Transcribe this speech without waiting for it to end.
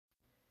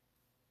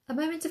A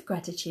moment of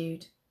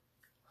gratitude.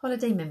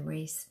 Holiday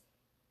memories.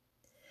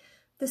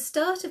 The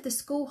start of the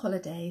school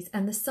holidays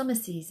and the summer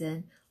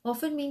season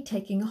often mean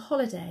taking a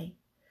holiday,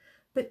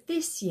 but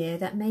this year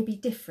that may be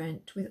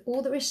different with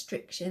all the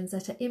restrictions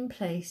that are in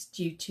place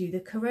due to the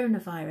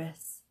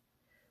coronavirus.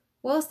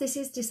 Whilst this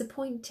is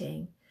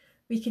disappointing,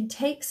 we can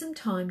take some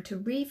time to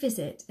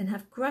revisit and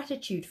have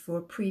gratitude for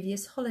a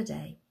previous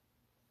holiday.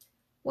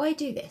 Why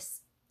do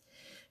this?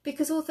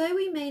 Because although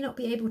we may not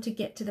be able to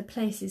get to the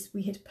places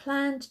we had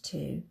planned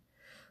to,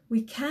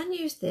 we can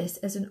use this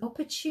as an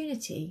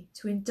opportunity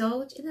to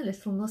indulge in a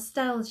little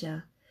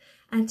nostalgia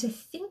and to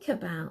think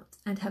about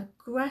and have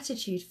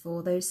gratitude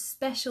for those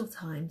special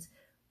times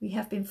we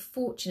have been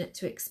fortunate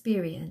to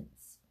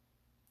experience.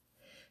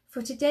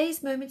 For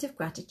today's moment of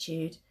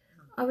gratitude,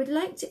 I would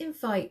like to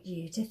invite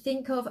you to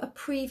think of a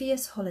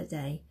previous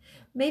holiday.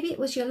 Maybe it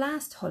was your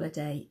last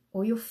holiday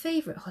or your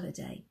favourite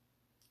holiday,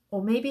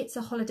 or maybe it's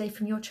a holiday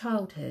from your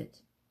childhood.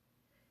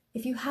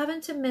 If you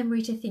haven't a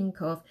memory to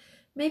think of,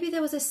 maybe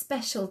there was a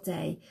special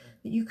day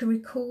that you can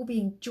recall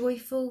being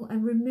joyful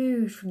and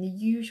removed from the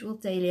usual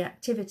daily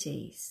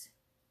activities.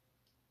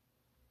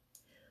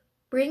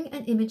 Bring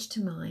an image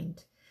to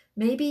mind,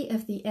 maybe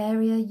of the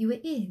area you were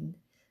in,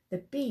 the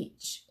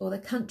beach or the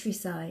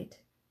countryside,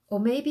 or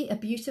maybe a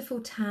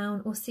beautiful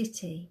town or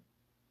city.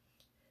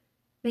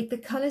 Make the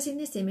colours in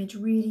this image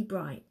really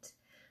bright.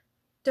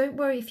 Don't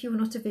worry if you're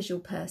not a visual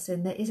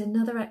person, there is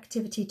another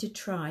activity to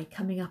try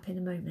coming up in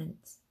a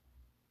moment.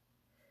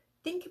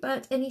 Think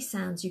about any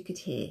sounds you could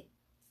hear.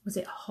 Was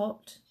it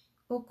hot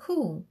or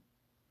cool?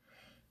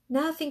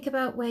 Now think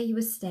about where you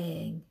were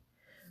staying.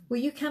 Were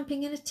you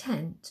camping in a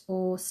tent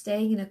or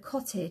staying in a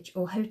cottage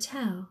or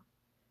hotel?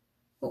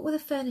 What were the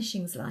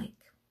furnishings like?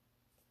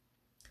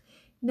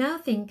 Now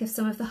think of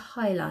some of the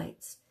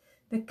highlights,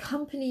 the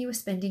company you were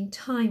spending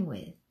time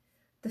with,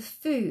 the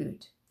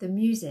food, the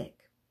music.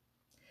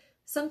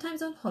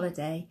 Sometimes on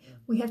holiday,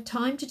 we have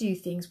time to do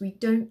things we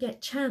don't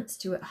get chance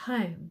to at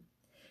home.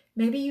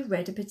 Maybe you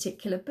read a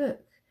particular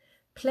book,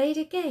 played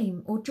a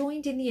game, or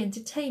joined in the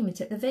entertainment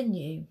at the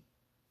venue.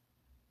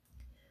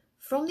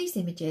 From these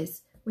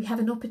images, we have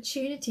an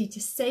opportunity to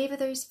savour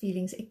those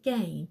feelings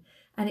again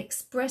and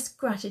express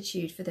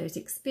gratitude for those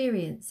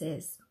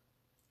experiences.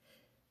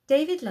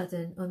 David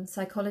Ludden on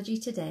Psychology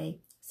Today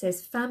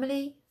says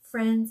family,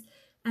 friends,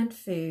 and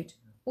food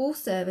all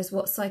serve as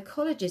what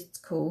psychologists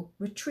call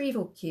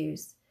retrieval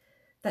cues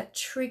that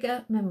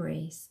trigger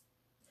memories.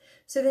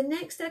 So the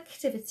next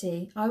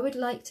activity I would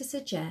like to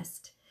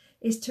suggest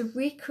is to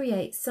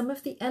recreate some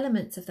of the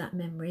elements of that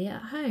memory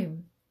at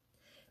home.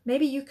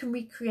 Maybe you can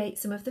recreate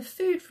some of the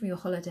food from your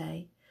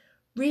holiday,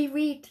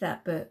 reread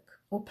that book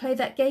or play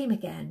that game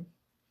again.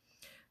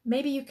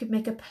 Maybe you could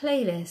make a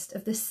playlist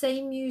of the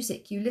same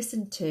music you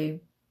listened to.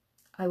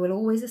 I will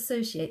always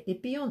associate the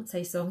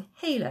Beyoncé song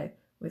Halo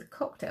with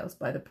cocktails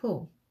by the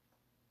pool.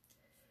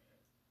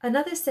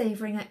 Another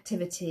savouring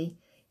activity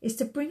is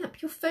to bring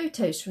up your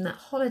photos from that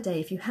holiday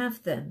if you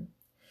have them.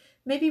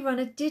 Maybe run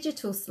a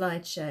digital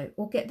slideshow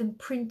or get them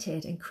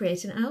printed and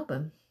create an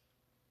album.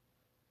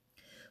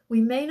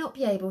 We may not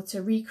be able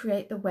to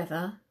recreate the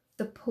weather,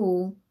 the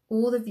pool,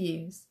 or the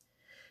views,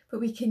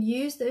 but we can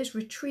use those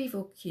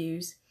retrieval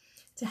cues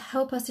to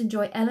help us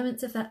enjoy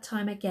elements of that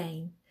time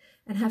again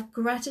and have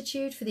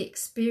gratitude for the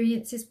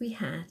experiences we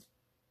had.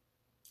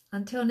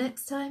 Until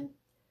next time,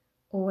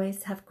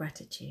 always have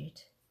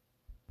gratitude.